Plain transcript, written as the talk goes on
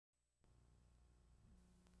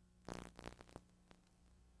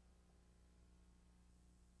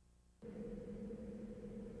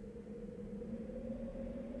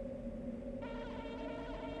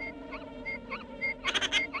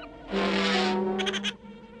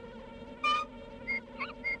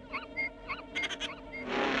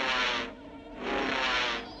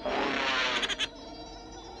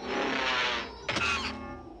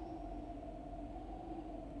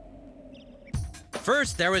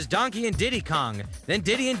First, there was Donkey and Diddy Kong. Then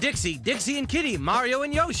Diddy and Dixie, Dixie and Kitty, Mario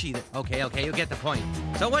and Yoshi. Okay, you get the point.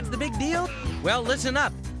 So what's the big deal? Well, listen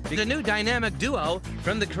up. The new dynamic duo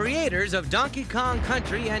from the creators of Donkey Kong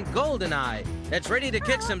Country and GoldenEye that's ready to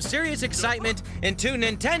kick some serious excitement into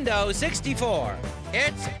Nintendo 64.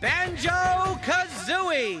 It's Banjo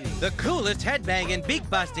Kazoie, the coolest headbanging,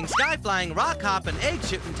 beak-busting, sky-flying, rock-hopping,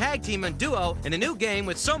 egg-shooting tag team and duo in a new game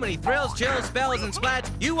with so many thrills, chills, spells, and splats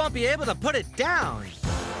you won't be able to put it down.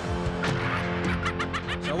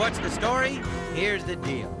 So what's the story? Here's the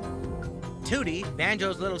deal. Tootie,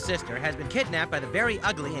 Banjo's little sister, has been kidnapped by the very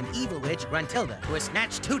ugly and evil witch Gruntilda, who has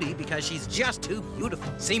snatched Tootie because she's just too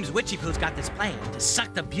beautiful. Seems Witchy Poo's got this plan to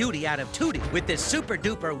suck the beauty out of Tootie with this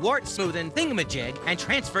super-duper wart-smoothing thingamajig and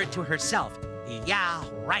transfer it to herself. Yeah,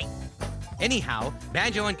 right. Anyhow,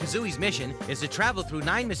 Banjo and Kazooie's mission is to travel through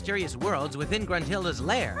 9 mysterious worlds within Gruntilda's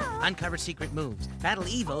lair, uncover secret moves, battle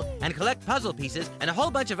evil, and collect puzzle pieces and a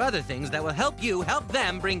whole bunch of other things that will help you help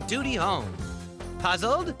them bring Tootie home.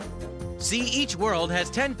 Puzzled? See, each world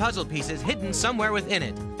has 10 puzzle pieces hidden somewhere within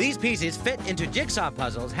it. These pieces fit into jigsaw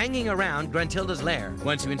puzzles hanging around Gruntilda's lair.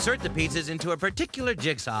 Once you insert the pieces into a particular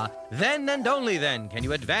jigsaw, then and only then can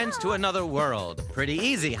you advance to another world. Pretty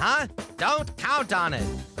easy, huh? Don't count on it.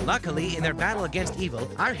 Luckily, in their battle against evil,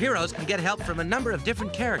 our heroes can get help from a number of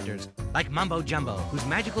different characters, like Mumbo Jumbo, whose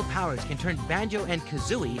magical powers can turn Banjo and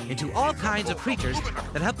Kazooie into all kinds of creatures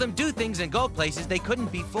that help them do things and go places they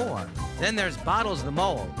couldn't before. Then there's Bottles the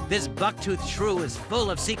Mole. This buck-toothed shrew is full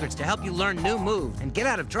of secrets to help you learn new moves and get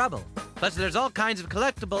out of trouble. Plus, there's all kinds of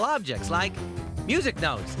collectible objects like music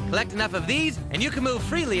notes. Collect enough of these, and you can move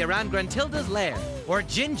freely around Gruntilda's lair. Or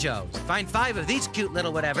Jinjos. Find 5 of these cute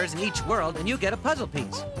little whatevers in each world, and you get a puzzle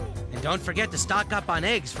piece. And don't forget to stock up on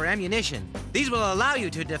eggs for ammunition. These will allow you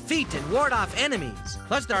to defeat and ward off enemies.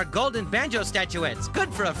 Plus, there are golden banjo statuettes,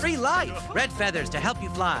 good for a free life. Red feathers to help you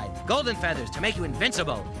fly, golden feathers to make you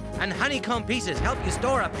invincible, and honeycomb pieces help you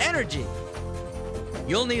store up energy.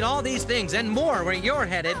 You'll need all these things and more where you're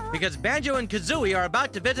headed, because Banjo and Kazooie are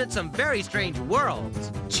about to visit some very strange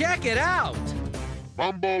worlds. Check it out!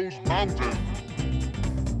 Mumbo's Mountain.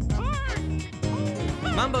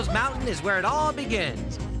 Mumbo's Mountain is where it all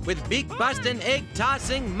begins, with beak-busting,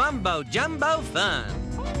 egg-tossing, mumbo-jumbo fun.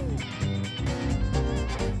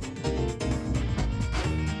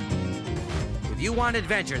 If you want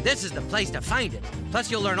adventure, this is the place to find it.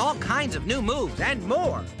 Plus, you'll learn all kinds of new moves and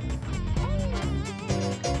more.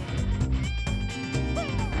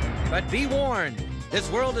 But be warned, this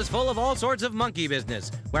world is full of all sorts of monkey business,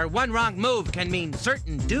 where one wrong move can mean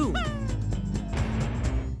certain doom.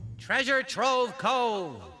 Treasure Trove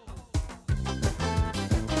Cove.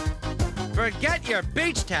 Forget your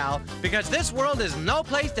beach towel, because this world is no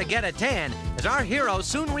place to get a tan, as our heroes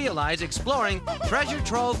soon realize exploring Treasure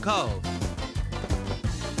Trove Cove.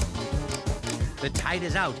 The tide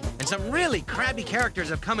is out, and some really crabby characters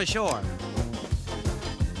have come ashore.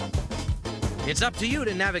 It's up to you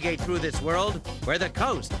to navigate through this world, where the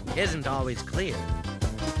coast isn't always clear.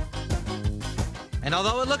 And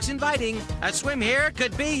although it looks inviting, a swim here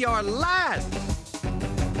could be your last.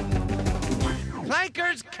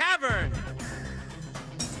 Clanker's Cavern.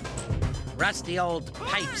 Rusty old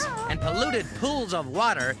pipes and polluted pools of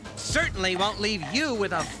water certainly won't leave you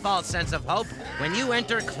with a false sense of hope when you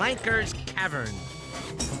enter Clanker's Cavern.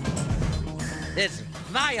 This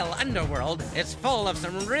vile underworld is full of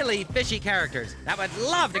some really fishy characters that would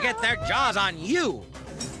love to get their jaws on you.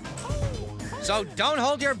 So don't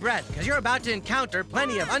hold your breath, because you're about to encounter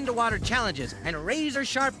plenty of underwater challenges and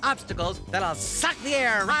razor-sharp obstacles that'll suck the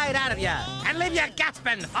air right out of you and leave you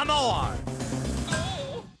gasping for more.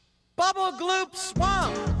 Bubble Gloop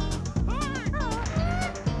Swamp.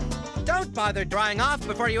 Don't bother drying off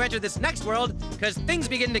before you enter this next world, because things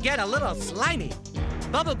begin to get a little slimy.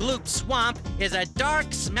 Bubble Gloop Swamp is a dark,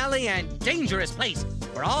 smelly, and dangerous place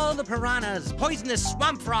where all the piranhas, poisonous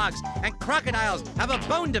swamp frogs, and crocodiles have a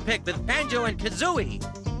bone to pick with Banjo and Kazooie.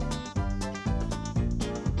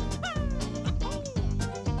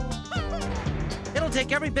 It'll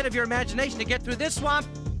take every bit of your imagination to get through this swamp,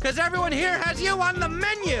 because everyone here has you on the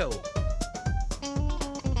menu!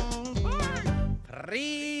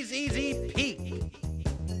 Freeze Easy Peak.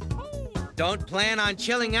 Don't plan on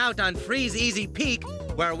chilling out on Freeze Easy Peak,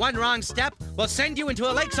 where one wrong step will send you into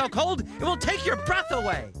a lake so cold it will take your breath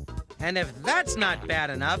away. And if that's not bad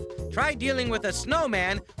enough, try dealing with a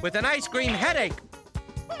snowman with an ice cream headache.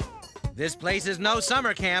 This place is no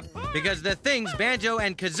summer camp, because the things Banjo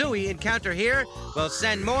and Kazooie encounter here will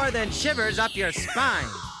send more than shivers up your spine.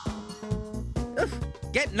 Oof,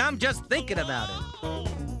 get numb just thinking about it.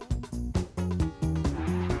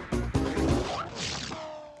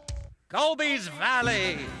 Gobi's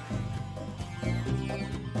Valley.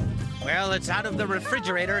 Well, it's out of the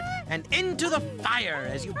refrigerator and into the fire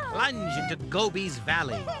as you plunge into Gobi's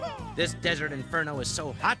Valley. This desert inferno is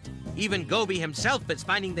so hot, even Gobi himself is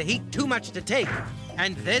finding the heat too much to take.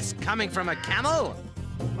 And this coming from a camel?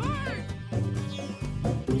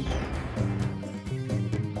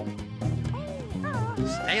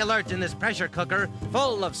 Stay alert in this pressure cooker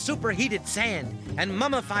full of superheated sand and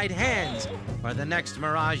mummified hands, for the next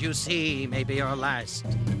mirage you see may be your last.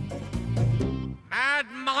 Mad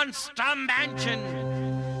Monster Mansion!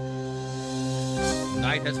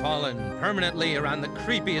 Night has fallen permanently around the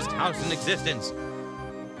creepiest house in existence.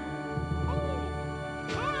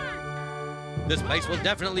 This place will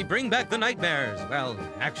definitely bring back the nightmares. Well,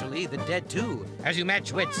 actually, the dead too, as you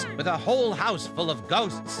match wits with a whole house full of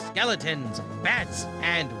ghosts, skeletons, bats,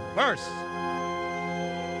 and worse.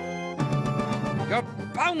 You're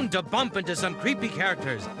bound to bump into some creepy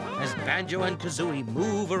characters as Banjo and Kazooie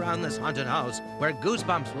move around this haunted house, where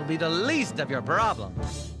goosebumps will be the least of your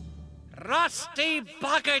problems. Rusty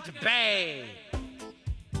Bucket Bay!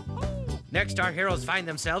 Next, our heroes find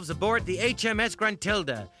themselves aboard the HMS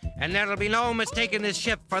Gruntilda, and there'll be no mistaking this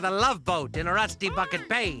ship for the Love Boat in Rusty Bucket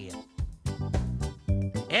Bay.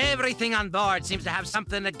 Everything on board seems to have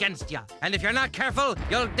something against you, and if you're not careful,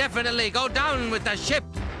 you'll definitely go down with the ship.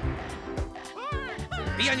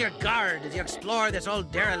 Be on your guard as you explore this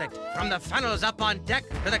old derelict, from the funnels up on deck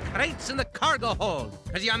to the crates in the cargo hold,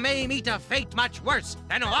 because you may meet a fate much worse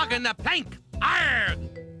than walking the plank. Arrgh!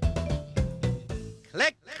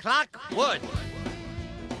 Click, clock, wood.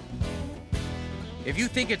 If you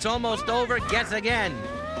think it's almost over, guess again.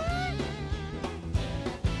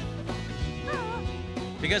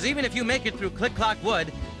 Because even if you make it through Click Clock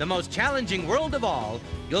Wood, the most challenging world of all,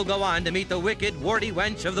 you'll go on to meet the wicked, warty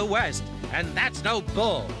wench of the West. And that's no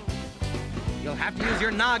bull. You'll have to use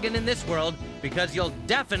your noggin in this world, because you'll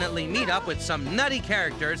definitely meet up with some nutty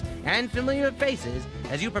characters and familiar faces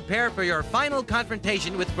as you prepare for your final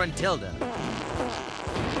confrontation with Gruntilda.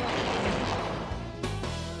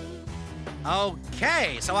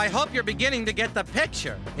 Okay, so I hope you're beginning to get the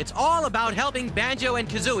picture. It's all about helping Banjo and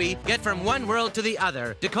Kazooie get from one world to the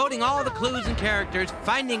other, decoding all the clues and characters,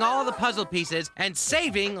 finding all the puzzle pieces, and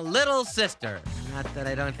saving Little Sister. Not that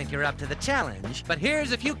I don't think you're up to the challenge, but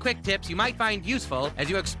here's a few quick tips you might find useful as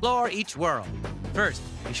you explore each world. First,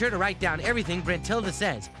 be sure to write down everything Gruntilda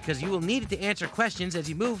says, because you will need it to answer questions as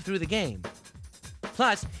you move through the game.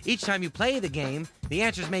 Plus, each time you play the game, the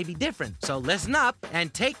answers may be different, so listen up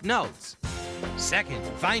and take notes. Second,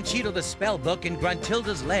 find Cheeto the spell book in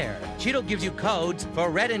Gruntilda's lair. Cheeto gives you codes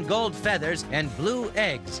for red and gold feathers and blue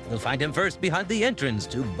eggs. You'll find him first behind the entrance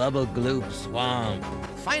to Bubble Gloop Swamp.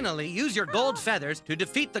 Finally, use your gold feathers to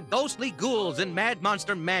defeat the ghostly ghouls in Mad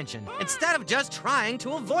Monster Mansion, instead of just trying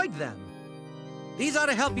to avoid them. These ought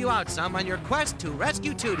to help you out some on your quest to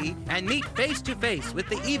rescue Tootie and meet face-to-face with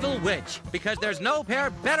the evil witch, because there's no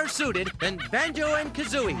pair better suited than Banjo and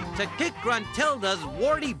Kazooie to kick Gruntilda's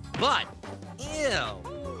warty butt. Ew.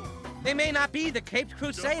 They may not be the Caped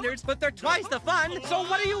Crusaders, but they're twice the fun, so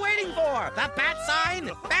what are you waiting for? The bat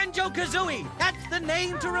sign? Banjo Kazooie. That's the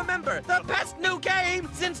name to remember. The best new game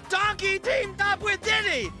since Donkey teamed up with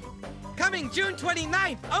Diddy. Coming June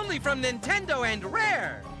 29th, only from Nintendo and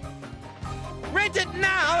Rare. Rent it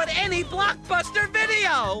now at any Blockbuster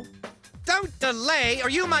Video. Don't delay, or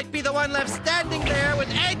you might be the one left standing there with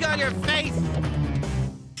egg on your face.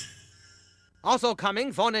 Also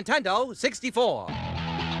coming for Nintendo 64.